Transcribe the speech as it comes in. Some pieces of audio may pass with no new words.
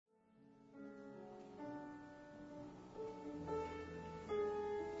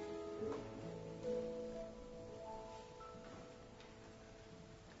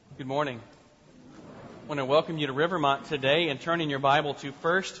Good morning. I want to welcome you to Rivermont today and turn in your Bible to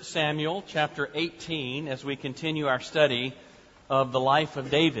 1 Samuel chapter 18 as we continue our study of the life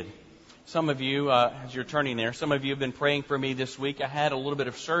of David. Some of you, as you're turning there, some of you have been praying for me this week. I had a little bit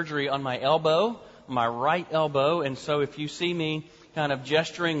of surgery on my elbow, my right elbow, and so if you see me kind of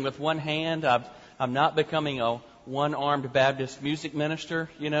gesturing with one hand, I'm not becoming a one-armed Baptist music minister.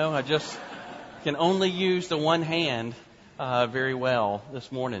 I just can only use the one hand very well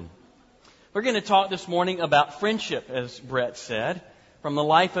this morning. We're going to talk this morning about friendship, as Brett said, from the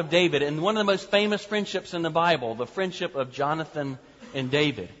life of David. And one of the most famous friendships in the Bible, the friendship of Jonathan and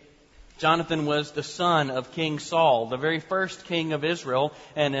David. Jonathan was the son of King Saul, the very first king of Israel,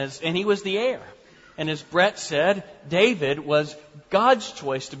 and he was the heir. And as Brett said, David was God's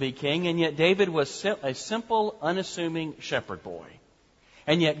choice to be king, and yet David was a simple, unassuming shepherd boy.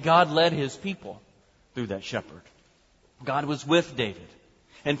 And yet God led His people through that shepherd. God was with David.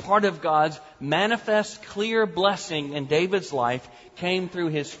 And part of God's manifest, clear blessing in David's life came through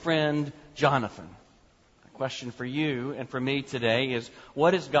his friend Jonathan. The question for you and for me today is,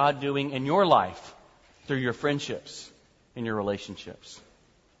 what is God doing in your life through your friendships and your relationships?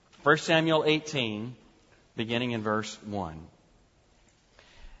 1 Samuel 18, beginning in verse 1.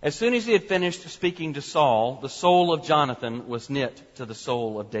 As soon as he had finished speaking to Saul, the soul of Jonathan was knit to the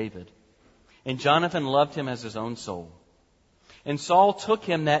soul of David. And Jonathan loved him as his own soul. And Saul took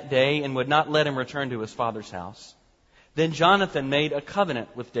him that day and would not let him return to his father's house. Then Jonathan made a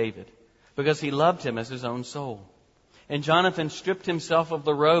covenant with David, because he loved him as his own soul. And Jonathan stripped himself of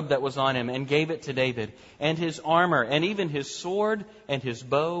the robe that was on him and gave it to David, and his armor, and even his sword, and his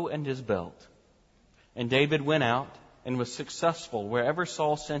bow, and his belt. And David went out and was successful wherever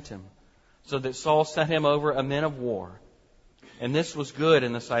Saul sent him, so that Saul set him over a men of war. And this was good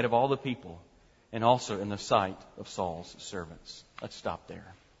in the sight of all the people, and also in the sight of Saul's servants. Let's stop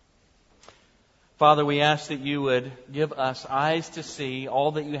there. Father, we ask that you would give us eyes to see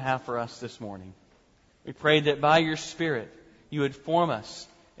all that you have for us this morning. We pray that by your Spirit, you would form us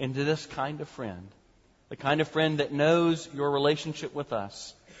into this kind of friend, the kind of friend that knows your relationship with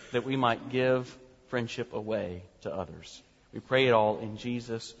us, that we might give friendship away to others. We pray it all in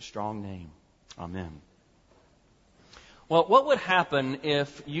Jesus' strong name. Amen. Well, what would happen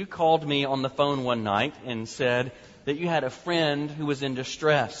if you called me on the phone one night and said that you had a friend who was in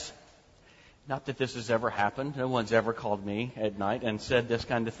distress? Not that this has ever happened. No one's ever called me at night and said this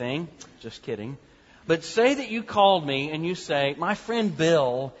kind of thing. Just kidding. But say that you called me and you say, my friend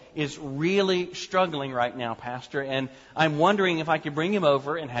Bill is really struggling right now, Pastor, and I'm wondering if I could bring him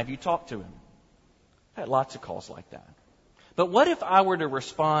over and have you talk to him. I had lots of calls like that. But what if I were to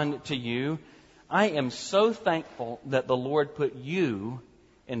respond to you, I am so thankful that the Lord put you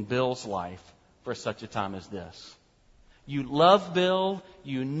in Bill's life for such a time as this. You love Bill,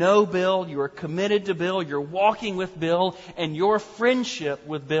 you know Bill, you are committed to Bill, you're walking with Bill, and your friendship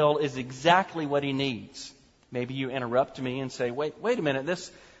with Bill is exactly what he needs. Maybe you interrupt me and say, wait a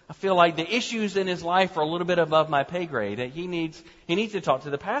minute, I feel like the issues in his life are a little bit above my pay grade. He needs to talk to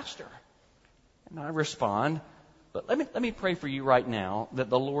the pastor. And I respond, but let me pray for you right now that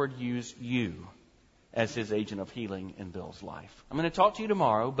the Lord use you as His agent of healing in Bill's life. I'm going to talk to you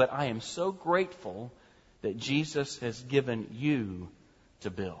tomorrow, but I am so grateful that Jesus has given you to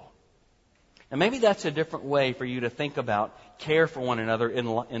Bill. And maybe that's a different way for you to think about care for one another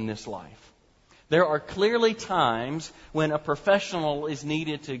in this life. There are clearly times when a professional is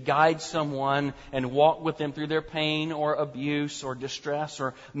needed to guide someone and walk with them through their pain or abuse or distress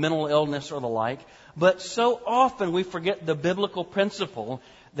or mental illness or the like. But so often we forget the biblical principle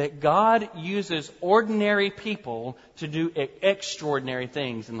that God uses ordinary people to do extraordinary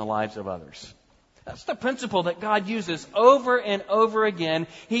things in the lives of others. That's the principle that God uses over and over again.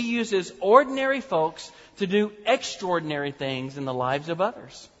 He uses ordinary folks to do extraordinary things in the lives of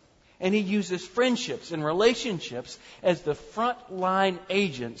others. And He uses friendships and relationships as the frontline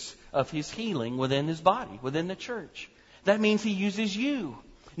agents of His healing within His body, within the church. That means He uses you,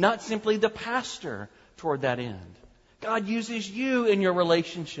 not simply the pastor, toward that end. God uses you in your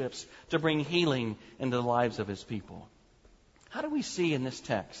relationships to bring healing into the lives of His people. How do we see in this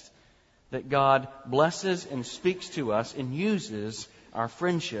text that God blesses and speaks to us and uses our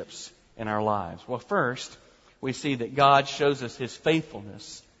friendships in our lives? Well, first, we see that God shows us His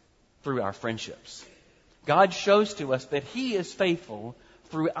faithfulness through our friendships. God shows to us that He is faithful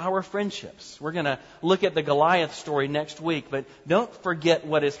through our friendships. We're going to look at the Goliath story next week, but don't forget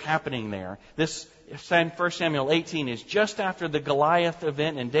what is happening there. This 1 Samuel 18 is just after the Goliath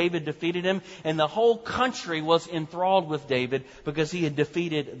event, and David defeated him, and the whole country was enthralled with David because he had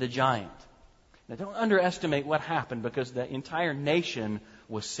defeated the giant. Now, don't underestimate what happened, because the entire nation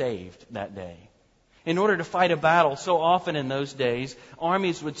was saved that day. In order to fight a battle, so often in those days,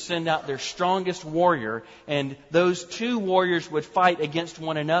 armies would send out their strongest warrior, and those two warriors would fight against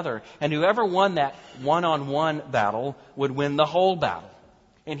one another. And whoever won that one-on-one battle would win the whole battle.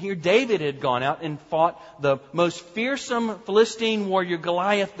 And here David had gone out and fought the most fearsome Philistine warrior,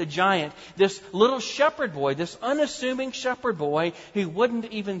 Goliath the giant, this little shepherd boy, this unassuming shepherd boy who wouldn't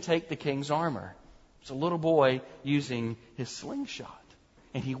even take the king's armor. It's a little boy using his slingshot.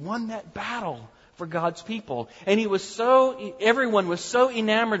 And he won that battle for God's people. And everyone was so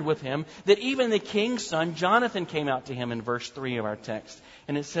enamored with him that even the king's son, Jonathan, came out to him in verse 3 of our text.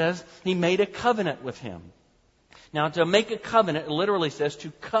 And it says, he made a covenant with him. Now, to make a covenant, it literally says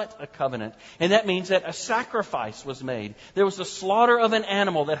to cut a covenant. And that means that a sacrifice was made. There was a slaughter of an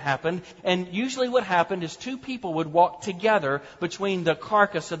animal that happened. And usually what happened is two people would walk together between the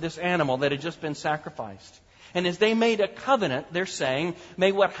carcass of this animal that had just been sacrificed. And as they made a covenant, they're saying,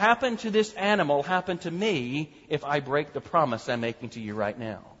 may what happened to this animal happen to me if I break the promise I'm making to you right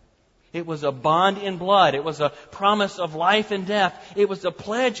now. It was a bond in blood. It was a promise of life and death. It was a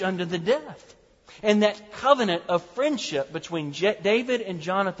pledge unto the death. And that covenant of friendship between David and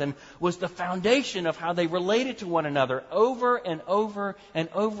Jonathan was the foundation of how they related to one another over and over and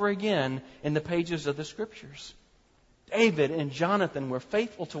over again in the pages of the Scriptures. David and Jonathan were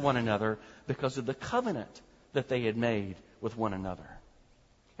faithful to one another because of the covenant that they had made with one another.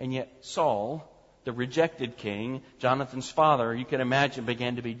 And yet Saul, the rejected king, Jonathan's father, you can imagine,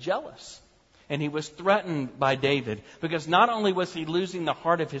 began to be jealous. And he was threatened by David because not only was he losing the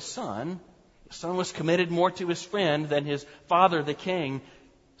heart of his son was committed more to his friend than his father, the king.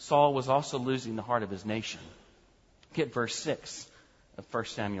 Saul was also losing the heart of his nation. Look at verse 6 of 1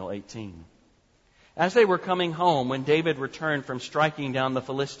 Samuel 18. As they were coming home, when David returned from striking down the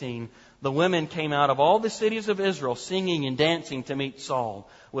Philistine, the women came out of all the cities of Israel singing and dancing to meet Saul,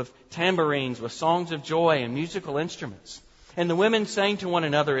 with tambourines, with songs of joy and musical instruments. And the women sang to one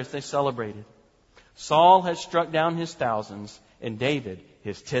another as they celebrated, Saul has struck down his thousands, and David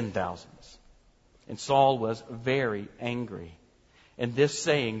his 10,000s. And Saul was very angry, and this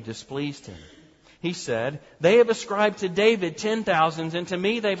saying displeased him. He said, they have ascribed to David 10,000s, and to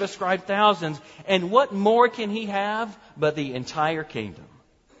me they've ascribed thousands. And what more can he have but the entire kingdom?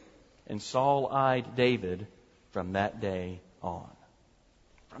 And Saul eyed David from that day on.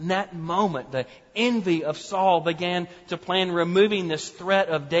 From that moment, the envy of Saul began to plan removing this threat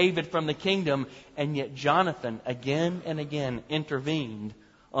of David from the kingdom. And yet Jonathan again and again intervened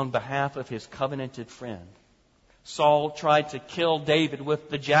on behalf of his covenanted friend. Saul tried to kill David with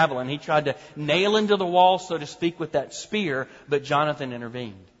the javelin. He tried to nail him to the wall, so to speak, with that spear, but Jonathan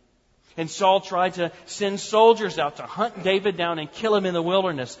intervened. And Saul tried to send soldiers out to hunt David down and kill him in the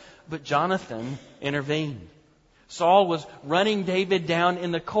wilderness, but Jonathan intervened. Saul was running David down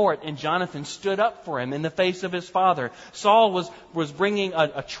in the court, and Jonathan stood up for him in the face of his father. Saul was bringing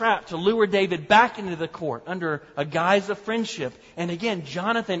a trap to lure David back into the court under a guise of friendship. And again,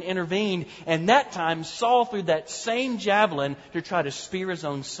 Jonathan intervened, and that time Saul threw that same javelin to try to spear his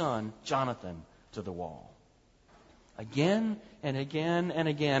own son, Jonathan, to the wall. Again and again and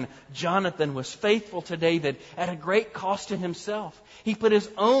again, Jonathan was faithful to David at a great cost to himself. He put his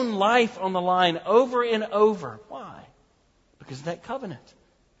own life on the line over and over. Why? Because of that covenant.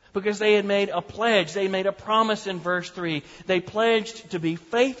 Because they had made a pledge. They made a promise in verse 3. They pledged to be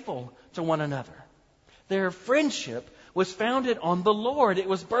faithful to one another. Their friendship was founded on the Lord. It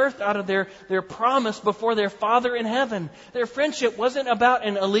was birthed out of their promise before their Father in heaven. Their friendship wasn't about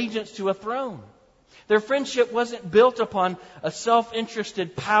an allegiance to a throne. Their friendship wasn't built upon a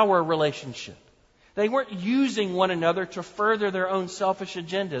self-interested power relationship. They weren't using one another to further their own selfish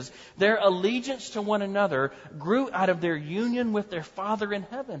agendas. Their allegiance to one another grew out of their union with their Father in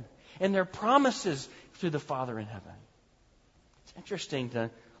heaven and their promises to the Father in heaven. It's interesting to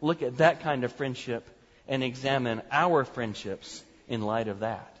look at that kind of friendship and examine our friendships in light of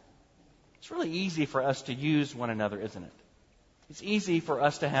that. It's really easy for us to use one another, isn't it? It's easy for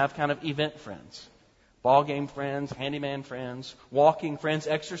us to have kind of event friends. Ball game friends, handyman friends, walking friends,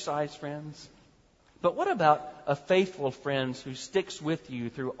 exercise friends. But what about a faithful friend who sticks with you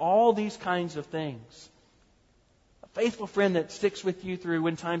through all these kinds of things? A faithful friend that sticks with you through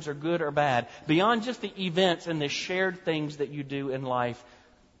when times are good or bad, beyond just the events and the shared things that you do in life.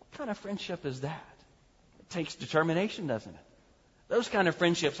 What kind of friendship is that? It takes determination, doesn't it? Those kind of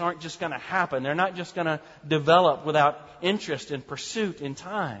friendships aren't just going to happen. They're not just going to develop without interest and pursuit in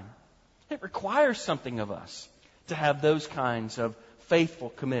time. It requires something of us to have those kinds of faithful,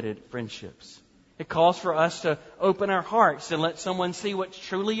 committed friendships. It calls for us to open our hearts and let someone see what's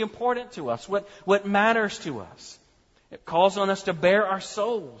truly important to us, what matters to us. It calls on us to bare our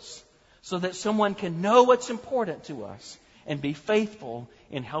souls so that someone can know what's important to us and be faithful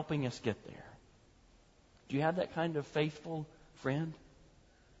in helping us get there. Do you have that kind of faithful friend?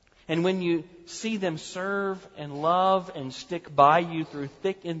 And when you see them serve and love and stick by you through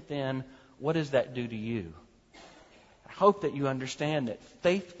thick and thin, what does that do to you? I hope that you understand that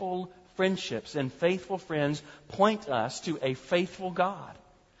faithful friendships and faithful friends point us to a faithful God.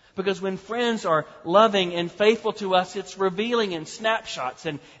 Because when friends are loving and faithful to us, it's revealing in snapshots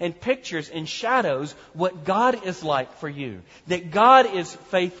and pictures and shadows what God is like for you. That God is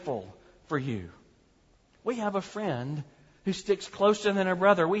faithful for you. We have a friend who sticks closer than a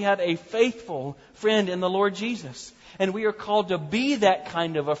brother. We have a faithful friend in the Lord Jesus. And we are called to be that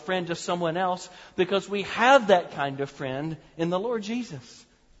kind of a friend to someone else because we have that kind of friend in the Lord Jesus.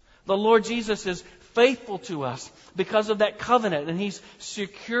 The Lord Jesus is faithful to us because of that covenant, and He's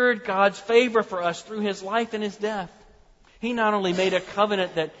secured God's favor for us through His life and His death. He not only made a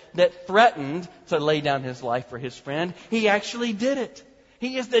covenant that threatened to lay down His life for His friend, He actually did it.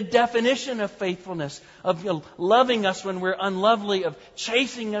 He is the definition of faithfulness, of loving us when we're unlovely, of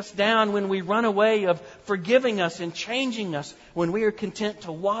chasing us down when we run away, of forgiving us and changing us when we are content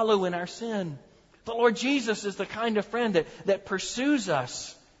to wallow in our sin. The Lord Jesus is the kind of friend that pursues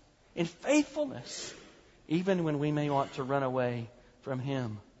us in faithfulness, even when we may want to run away from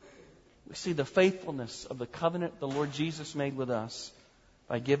Him. We see the faithfulness of the covenant the Lord Jesus made with us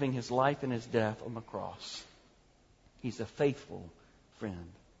by giving His life and His death on the cross. He's a faithful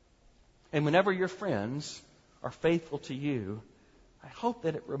friend. And whenever your friends are faithful to you, I hope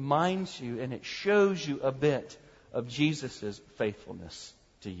that it reminds you and it shows you a bit of Jesus' faithfulness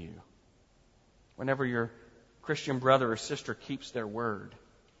to you. Whenever your Christian brother or sister keeps their word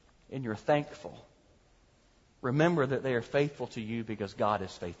and you're thankful, remember that they are faithful to you because God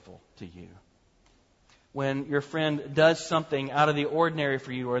is faithful to you. When your friend does something out of the ordinary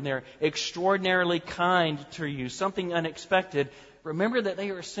for you, or they're extraordinarily kind to you, something unexpected, remember that they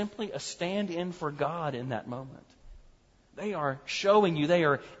are simply a stand-in for God in that moment. They are showing you, they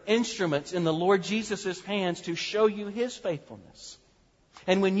are instruments in the Lord Jesus' hands to show you His faithfulness.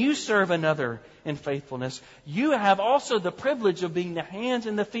 And when you serve another in faithfulness, you have also the privilege of being the hands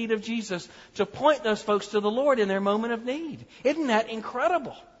and the feet of Jesus to point those folks to the Lord in their moment of need. Isn't that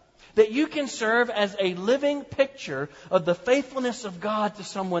incredible? That you can serve as a living picture of the faithfulness of God to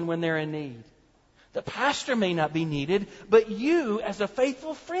someone when they're in need. The pastor may not be needed, but you as a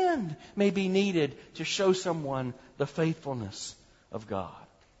faithful friend may be needed to show someone the faithfulness of God.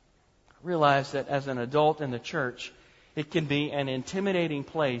 Realize that as an adult in the church, it can be an intimidating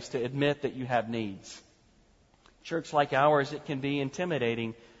place to admit that you have needs. Church like ours, it can be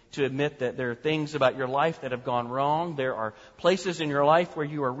intimidating to admit that there are things about your life that have gone wrong. There are places in your life where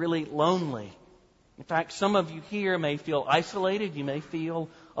you are really lonely. In fact, some of you here may feel isolated. You may feel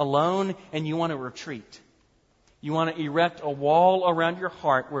alone, and you want to retreat. You want to erect a wall around your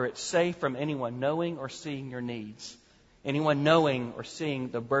heart where it's safe from anyone knowing or seeing your needs, anyone knowing or seeing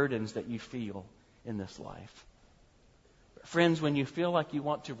the burdens that you feel in this life. But friends, when you feel like you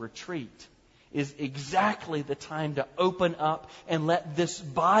want to retreat, is exactly the time to open up and let this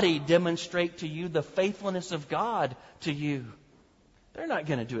body demonstrate to you the faithfulness of God to you. They're not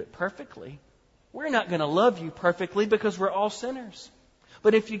going to do it perfectly. We're not going to love you perfectly because we're all sinners.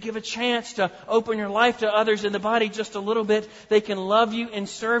 But if you give a chance to open your life to others in the body just a little bit, they can love you and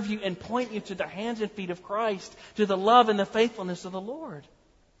serve you and point you to the hands and feet of Christ, to the love and the faithfulness of the Lord.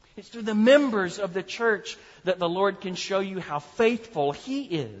 It's through the members of the church that the Lord can show you how faithful He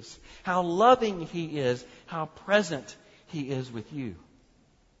is, how loving He is, how present He is with you.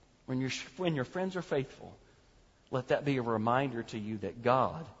 When your friends are faithful, let that be a reminder to you that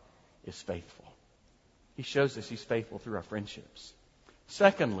God is faithful. He shows us He's faithful through our friendships.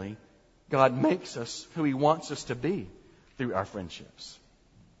 Secondly, God makes us who He wants us to be through our friendships.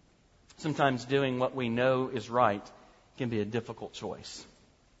 Sometimes doing what we know is right can be a difficult choice,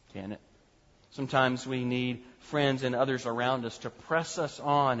 can it? Sometimes we need friends and others around us to press us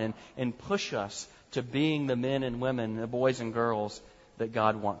on and push us to being the men and women, the boys and girls that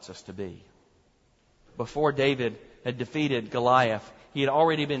God wants us to be. Before David had defeated Goliath, he had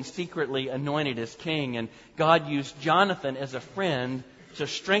already been secretly anointed as king, and God used Jonathan as a friend to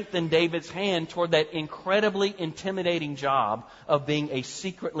strengthen David's hand toward that incredibly intimidating job of being a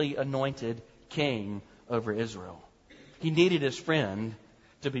secretly anointed king over Israel. He needed his friend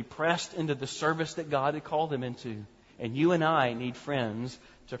to be pressed into the service that God had called him into. And you and I need friends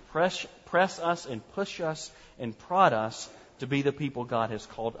to press us and push us and prod us to be the people God has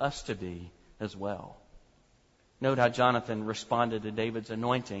called us to be as well. Note how Jonathan responded to David's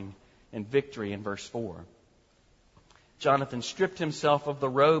anointing and victory in verse 4. Jonathan stripped himself of the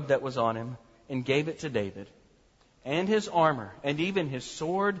robe that was on him and gave it to David, and his armor, and even his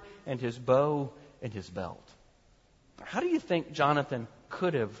sword, and his bow, and his belt. How do you think Jonathan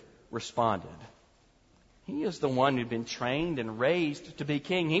could have responded? He is the one who'd been trained and raised to be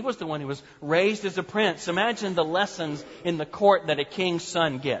king. He was the one who was raised as a prince. Imagine the lessons in the court that a king's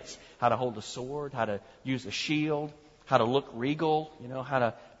son gets. How to hold a sword, how to use a shield, how to look regal, how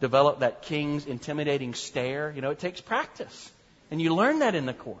to develop that king's intimidating stare. It takes practice. And you learn that in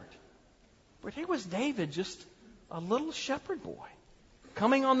the court. But here was David, just a little shepherd boy,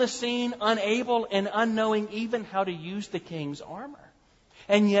 coming on the scene, unable and unknowing even how to use the king's armor.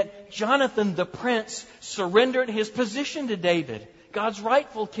 And yet Jonathan the prince surrendered his position to David, God's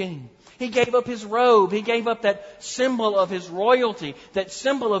rightful king. He gave up his robe. He gave up that symbol of his royalty, that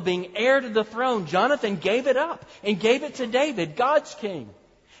symbol of being heir to the throne. Jonathan gave it up and gave it to David, God's king.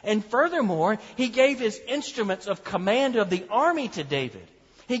 And furthermore, he gave his instruments of command of the army to David.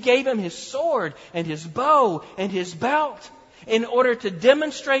 He gave him his sword and his bow and his belt in order to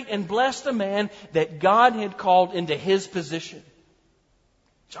demonstrate and bless the man that God had called into his position.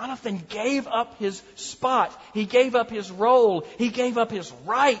 Jonathan gave up his spot. He gave up his role. He gave up his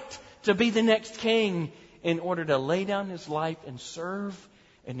right to be the next king in order to lay down his life and serve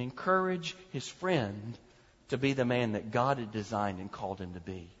and encourage his friend to be the man that God had designed and called him to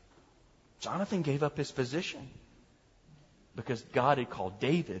be. Jonathan gave up his position because God had called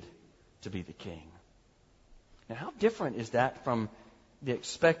David to be the king. Now, how different is that from the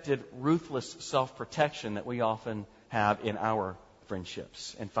expected ruthless self-protection that we often have in our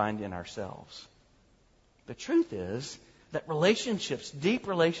friendships and find in ourselves? The truth is that relationships, deep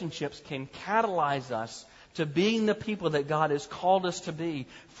relationships, can catalyze us to being the people that God has called us to be.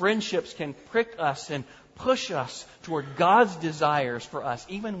 Friendships can prick us and push us toward God's desires for us,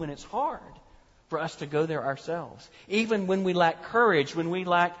 even when it's hard for us to go there ourselves. Even when we lack courage, when we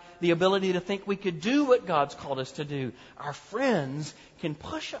lack the ability to think we could do what God's called us to do, our friends can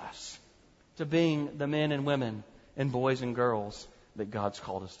push us to being the men and women and boys and girls that God's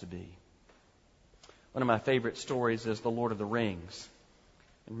called us to be. One of my favorite stories is The Lord of the Rings.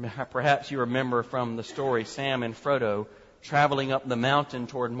 And perhaps you remember from the story Sam and Frodo traveling up the mountain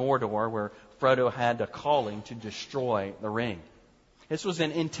toward Mordor, where Frodo had a calling to destroy the ring. This was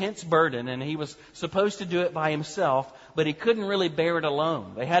an intense burden, and he was supposed to do it by himself, but he couldn't really bear it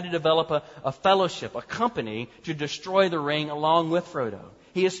alone. They had to develop a fellowship, a company, to destroy the ring along with Frodo.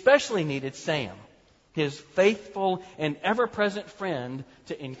 He especially needed Sam, his faithful and ever-present friend,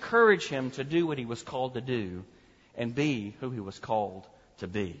 to encourage him to do what he was called to do and be who he was called to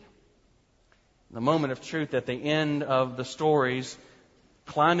be. The moment of truth at the end of the stories,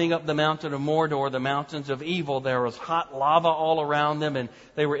 climbing up the mountain of Mordor, the mountains of evil, there was hot lava all around them, and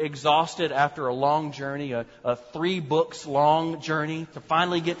they were exhausted after a long journey, a 3 books long journey to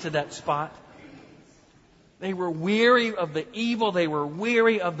finally get to that spot. They were weary of the evil. They were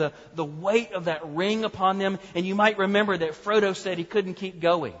weary of the weight of that ring upon them. And you might remember that Frodo said he couldn't keep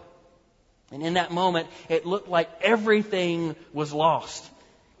going. And in that moment, it looked like everything was lost.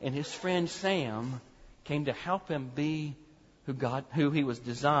 And his friend Sam came to help him be who he was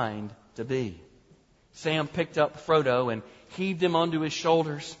designed to be. Sam picked up Frodo and heaved him onto his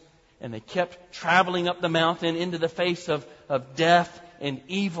shoulders. And they kept traveling up the mountain into the face of death and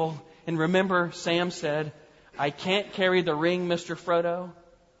evil. And remember, Sam said, "I can't carry the ring, Mr. Frodo,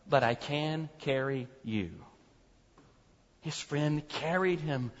 but I can carry you." His friend carried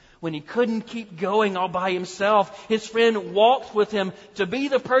him when he couldn't keep going all by himself. His friend walked with him to be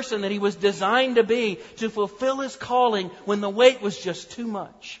the person that he was designed to be, to fulfill his calling when the weight was just too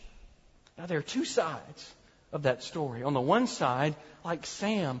much. Now, there are 2 sides of that story. On the one side, like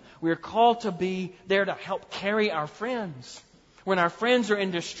Sam, we're called to be there to help carry our friends. When our friends are in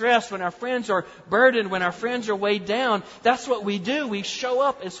distress, when our friends are burdened, when our friends are weighed down, that's what we do. We show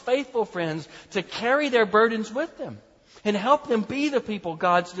up as faithful friends to carry their burdens with them and help them be the people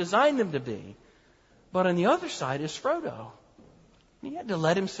God's designed them to be. But on the other side is Frodo. He had to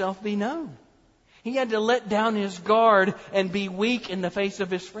let himself be known. He had to let down his guard and be weak in the face of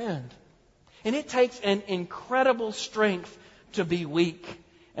his friend. And it takes an incredible strength to be weak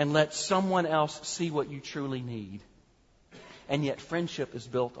and let someone else see what you truly need. And yet friendship is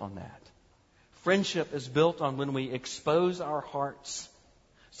built on that. Friendship is built on when we expose our hearts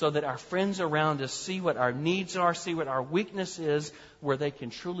so that our friends around us see what our needs are, see what our weakness is, where they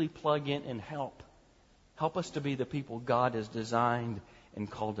can truly plug in and help. Help us to be the people God has designed and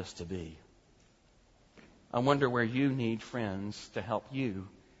called us to be. I wonder where you need friends to help you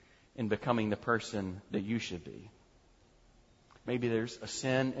in becoming the person that you should be. Maybe there's a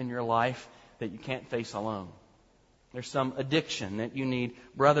sin in your life that you can't face alone. There's some addiction that you need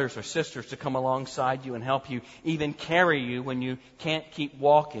brothers or sisters to come alongside you and help you, even carry you when you can't keep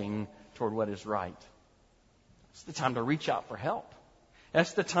walking toward what is right. It's the time to reach out for help.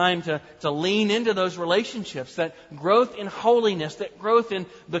 That's the time to lean into those relationships, that growth in holiness, that growth in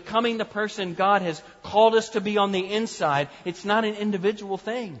becoming the person God has called us to be on the inside. It's not an individual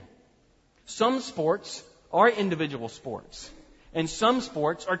thing. Some sports are individual sports, and some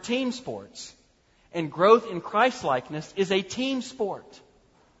sports are team sports. And growth in Christ-likeness is a team sport.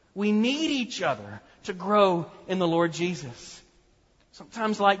 We need each other to grow in the Lord Jesus.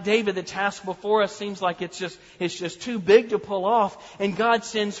 Sometimes, like David, the task before us seems like it's just too big to pull off, and God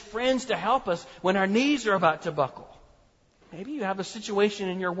sends friends to help us when our knees are about to buckle. Maybe you have a situation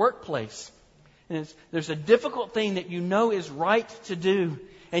in your workplace, and there's a difficult thing that you know is right to do,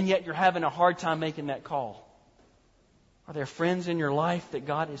 and yet you're having a hard time making that call. Are there friends in your life that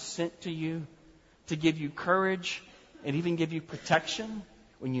God has sent to you to give you courage and even give you protection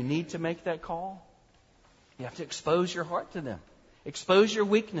when you need to make that call? You have to expose your heart to them. Expose your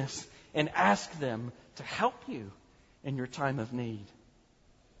weakness and ask them to help you in your time of need.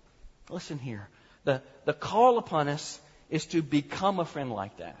 Listen here. The call upon us is to become a friend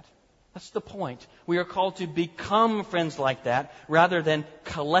like that. That's the point. We are called to become friends like that rather than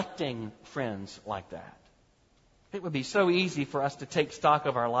collecting friends like that. It would be so easy for us to take stock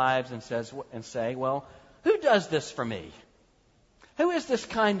of our lives and say, well, who does this for me? Who is this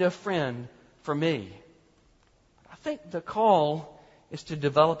kind of friend for me? I think the call is to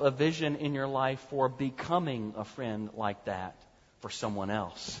develop a vision in your life for becoming a friend like that for someone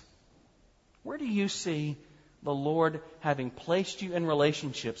else. Where do you see the Lord having placed you in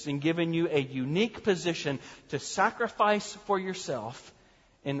relationships and given you a unique position to sacrifice for yourself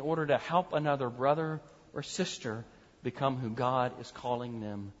in order to help another brother or sister become who God is calling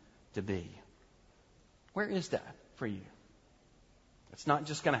them to be? Where is that for you? It's not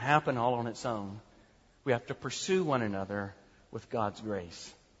just going to happen all on its own. We have to pursue one another with God's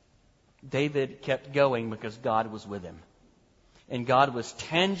grace. David kept going because God was with him. And God was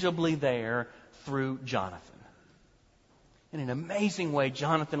tangibly there through Jonathan. In an amazing way,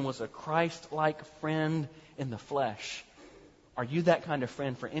 Jonathan was a Christ-like friend in the flesh. Are you that kind of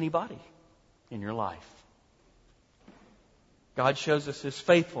friend for anybody in your life? God shows us His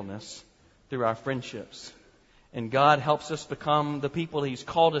faithfulness through our friendships. And God helps us become the people He's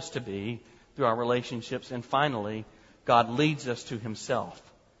called us to be through our relationships. And finally, God leads us to Himself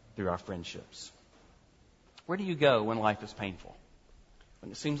through our friendships. Where do you go when life is painful?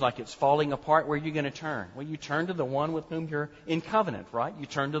 When it seems like it's falling apart, where are you going to turn? Well, you turn to the one with whom you're in covenant, right? You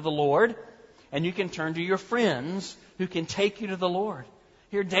turn to the Lord, and you can turn to your friends who can take you to the Lord.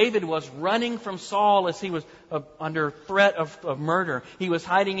 Here David was running from Saul as he was under threat of murder. He was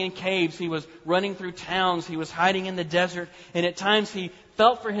hiding in caves. He was running through towns. He was hiding in the desert. And at times he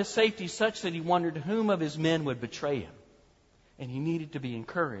felt for his safety such that he wondered whom of his men would betray him. And he needed to be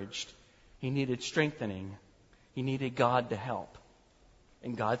encouraged. He needed strengthening. He needed God to help.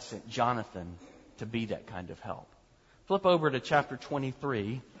 And God sent Jonathan to be that kind of help. Flip over to chapter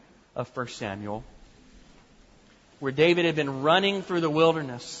 23 of 1 Samuel. Where David had been running through the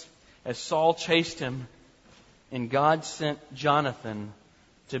wilderness as Saul chased him, and God sent Jonathan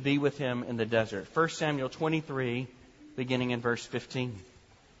to be with him in the desert. 1 Samuel 23, beginning in verse 15.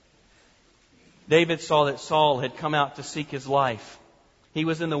 David saw that Saul had come out to seek his life. He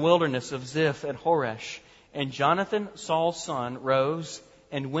was in the wilderness of Ziph at Horesh, and Jonathan, Saul's son, rose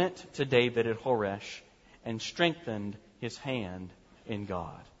and went to David at Horesh and strengthened his hand in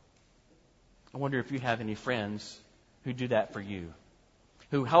God. I wonder if you have any friends who do that for you,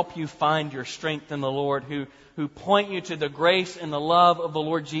 who help you find your strength in the Lord, who point you to the grace and the love of the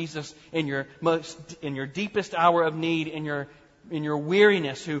Lord Jesus in your deepest hour of need, in your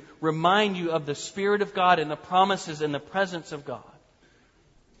weariness, who remind you of the Spirit of God and the promises and the presence of God.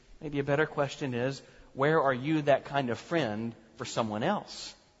 Maybe a better question is, where are you that kind of friend for someone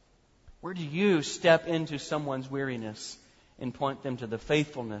else? Where do you step into someone's weariness and point them to the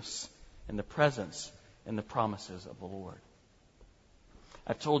faithfulness and the presence and the promises of the Lord?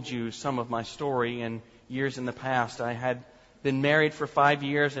 I've told you some of my story in years in the past. I had been married for 5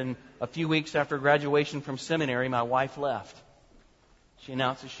 years, and a few weeks after graduation from seminary, my wife left. She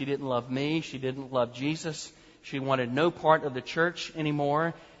announced that she didn't love me. She didn't love Jesus. She wanted no part of the church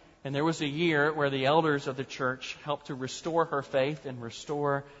anymore. And there was a year where the elders of the church helped to restore her faith and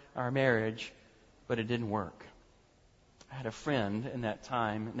restore our marriage, but it didn't work. I had a friend in that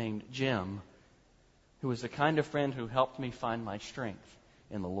time named Jim, who was the kind of friend who helped me find my strength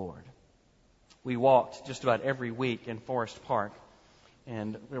in the Lord. We walked just about every week in Forest Park,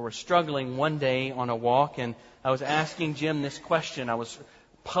 And we were struggling one day on a walk, and I was asking Jim this question. I was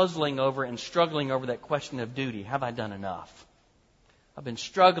puzzling over and struggling over that question of duty. Have I done enough? I've been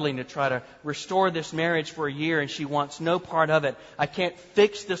struggling to try to restore this marriage for a year, and she wants no part of it. I can't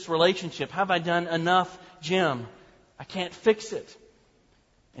fix this relationship. Have I done enough, Jim? I can't fix it.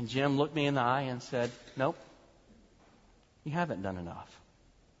 And Jim looked me in the eye and said, nope, you haven't done enough.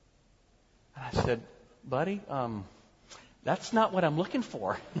 And I said, buddy, that's not what I'm looking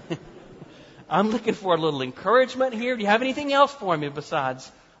for. I'm looking for a little encouragement here. Do you have anything else for me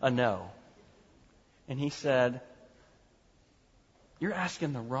besides a no? And he said, you're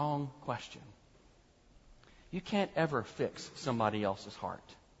asking the wrong question. You can't ever fix somebody else's heart.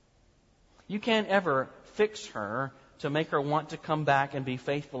 You can't ever fix her to make her want to come back and be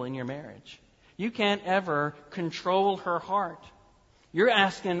faithful in your marriage. You can't ever control her heart. You're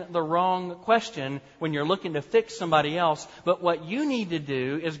asking the wrong question when you're looking to fix somebody else. But what you need to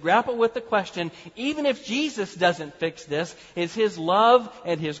do is grapple with the question, even if Jesus doesn't fix this, is His love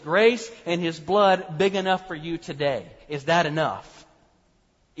and His grace and His blood big enough for you today? Is that enough?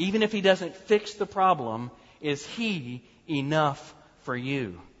 Even if He doesn't fix the problem, is He enough for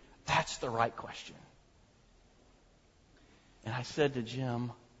you? That's the right question. And I said to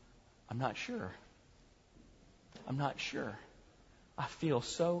Jim, I'm not sure. I'm not sure. I feel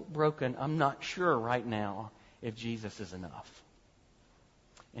so broken. I'm not sure right now if Jesus is enough.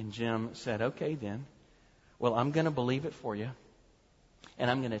 And Jim said, okay then. Well, I'm going to believe it for you. And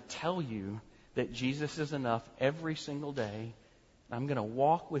I'm going to tell you that Jesus is enough every single day. I'm going to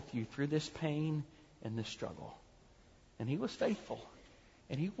walk with you through this pain and this struggle. And he was faithful.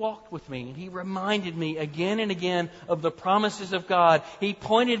 And he walked with me, and he reminded me again and again of the promises of God. He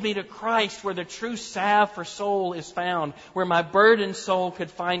pointed me to Christ, where the true salve for soul is found, where my burdened soul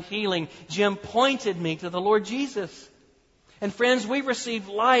could find healing. Jim pointed me to the Lord Jesus. And friends, we receive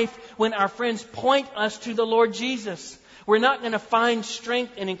life when our friends point us to the Lord Jesus. We're not going to find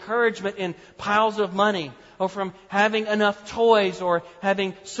strength and encouragement in piles of money, or from having enough toys, or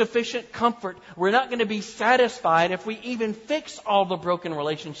having sufficient comfort. We're not going to be satisfied if we even fix all the broken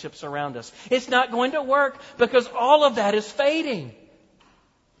relationships around us. It's not going to work because all of that is fading.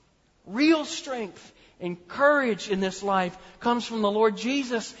 Real strength and courage in this life comes from the Lord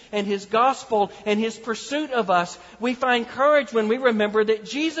Jesus and His gospel and His pursuit of us. We find courage when we remember that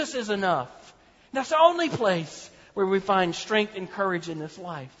Jesus is enough. That's the only place where we find strength and courage in this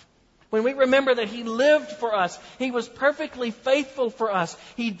life. When we remember that He lived for us, He was perfectly faithful for us.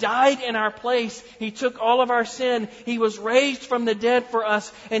 He died in our place. He took all of our sin. He was raised from the dead for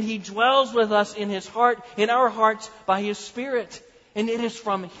us, and He dwells with us in His heart, in our hearts, by His Spirit. And it is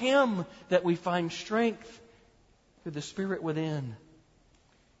from Him that we find strength, through the Spirit within.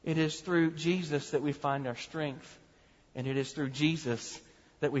 It is through Jesus that we find our strength, and it is through Jesus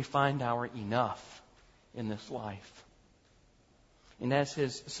that we find our enough in this life. And as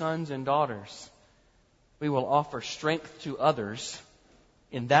His sons and daughters, we will offer strength to others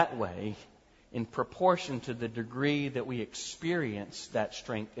in that way, in proportion to the degree that we experience that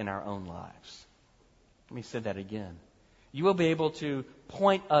strength in our own lives. Let me say that again. You will be able to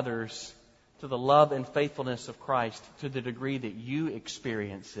point others to the love and faithfulness of Christ to the degree that you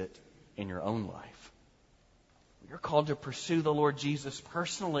experience it in your own life. You're called to pursue the Lord Jesus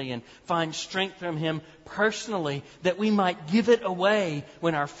personally and find strength from Him personally, that we might give it away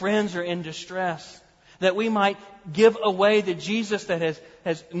when our friends are in distress. That we might give away the Jesus that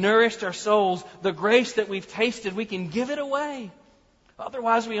has nourished our souls, the grace that we've tasted. We can give it away.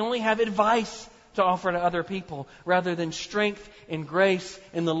 Otherwise, we only have advice to offer to other people rather than strength and grace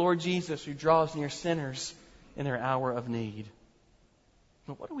in the Lord Jesus, who draws near sinners in their hour of need.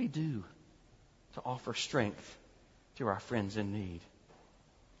 But what do we do to offer strength to our friends in need?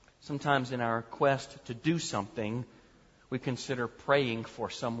 Sometimes in our quest to do something, we consider praying for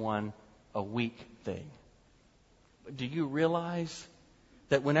someone a weak thing. But do you realize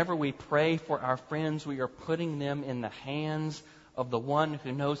that whenever we pray for our friends, we are putting them in the hands of the one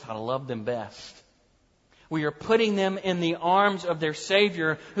who knows how to love them best? We are putting them in the arms of their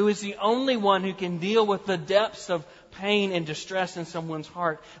Savior, who is the only one who can deal with the depths of pain and distress in someone's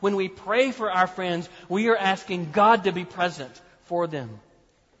heart. When we pray for our friends, we are asking God to be present for them.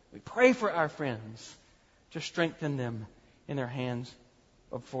 We pray for our friends to strengthen them in their hands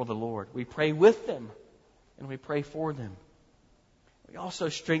for the Lord. We pray with them and we pray for them. We also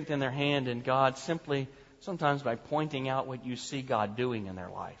strengthen their hand in God simply sometimes by pointing out what you see God doing in their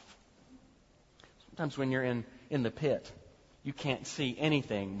life. Sometimes when you're in the pit, you can't see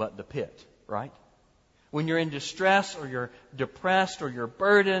anything but the pit, right? When you're in distress or you're depressed or you're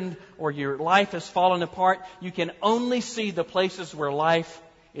burdened or your life has fallen apart, you can only see the places where life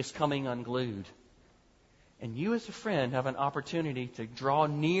is coming unglued. And you as a friend have an opportunity to draw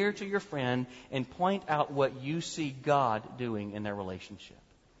near to your friend and point out what you see God doing in their relationship.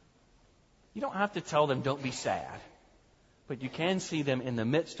 You don't have to tell them, don't be sad. But you can see them in the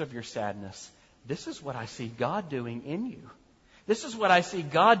midst of your sadness. This is what I see God doing in you. This is what I see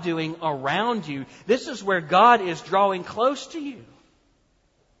God doing around you. This is where God is drawing close to you.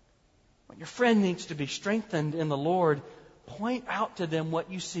 When your friend needs to be strengthened in the Lord, point out to them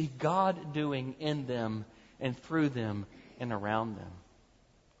what you see God doing in them and through them and around them.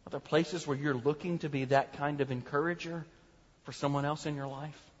 Are there places where you're looking to be that kind of encourager for someone else in your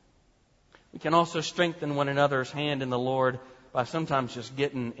life? We can also strengthen one another's hand in the Lord by sometimes just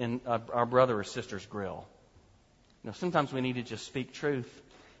getting in our brother or sister's grill. Sometimes we need to just speak truth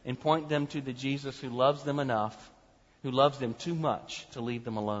and point them to the Jesus who loves them enough, who loves them too much to leave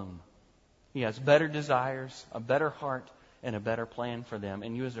them alone. He has better desires, a better heart, and a better plan for them.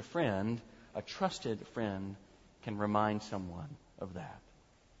 And you as a friend, a trusted friend, can remind someone of that.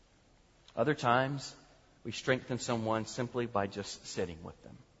 Other times, we strengthen someone simply by just sitting with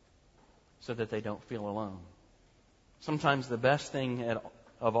them so that they don't feel alone. Sometimes the best thing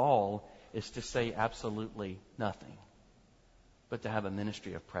of all is to say absolutely nothing, but to have a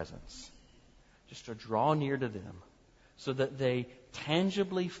ministry of presence. Just to draw near to them so that they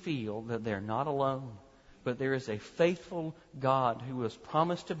tangibly feel that they're not alone, but there is a faithful God who has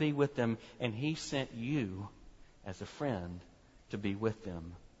promised to be with them, and He sent you as a friend to be with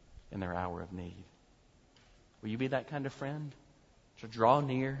them in their hour of need. Will you be that kind of friend? To draw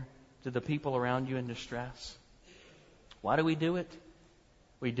near to the people around you in distress? Why do we do it?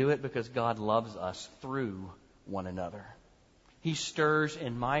 We do it because God loves us through one another. He stirs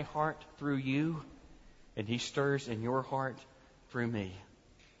in my heart through you, and He stirs in your heart through me.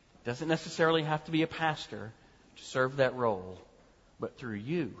 It doesn't necessarily have to be a pastor to serve that role, but through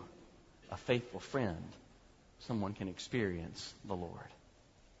you, a faithful friend, someone can experience the Lord.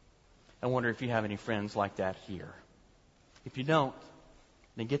 I wonder if you have any friends like that here. If you don't,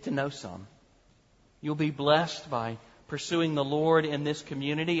 then get to know some. You'll be blessed by pursuing the Lord in this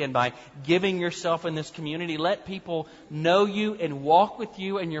community and by giving yourself in this community. Let people know you and walk with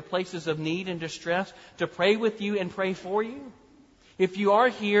you in your places of need and distress, to pray with you and pray for you. If you are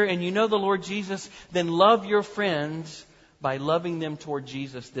here and you know the Lord Jesus, then love your friends by loving them toward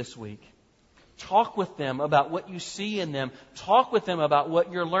Jesus this week. Talk with them about what you see in them. Talk with them about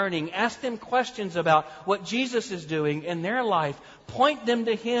what you're learning. Ask them questions about what Jesus is doing in their life. Point them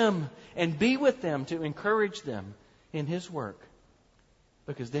to Him and be with them to encourage them in His work.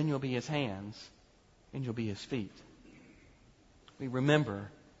 Because then you'll be His hands and you'll be His feet. We remember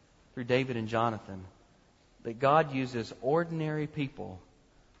through David and Jonathan that God uses ordinary people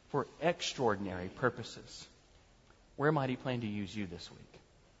for extraordinary purposes. Where might He plan to use you this week?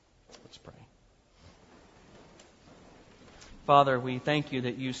 Let's pray. Father, we thank you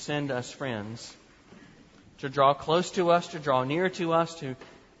that you send us friends to draw close to us, to draw near to us, to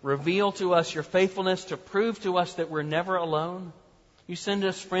reveal to us your faithfulness, to prove to us that we're never alone. You send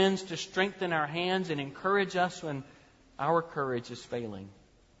us friends to strengthen our hands and encourage us when our courage is failing.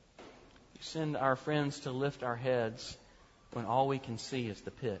 You send our friends to lift our heads when all we can see is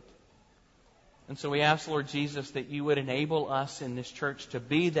the pit. And so we ask, Lord Jesus, that you would enable us in this church to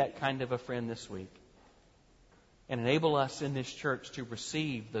be that kind of a friend this week. And enable us in this church to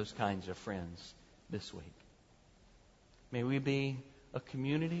receive those kinds of friends this week. May we be a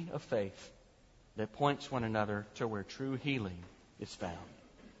community of faith that points one another to where true healing is found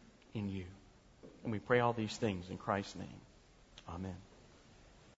in you. And we pray all these things in Christ's name. Amen.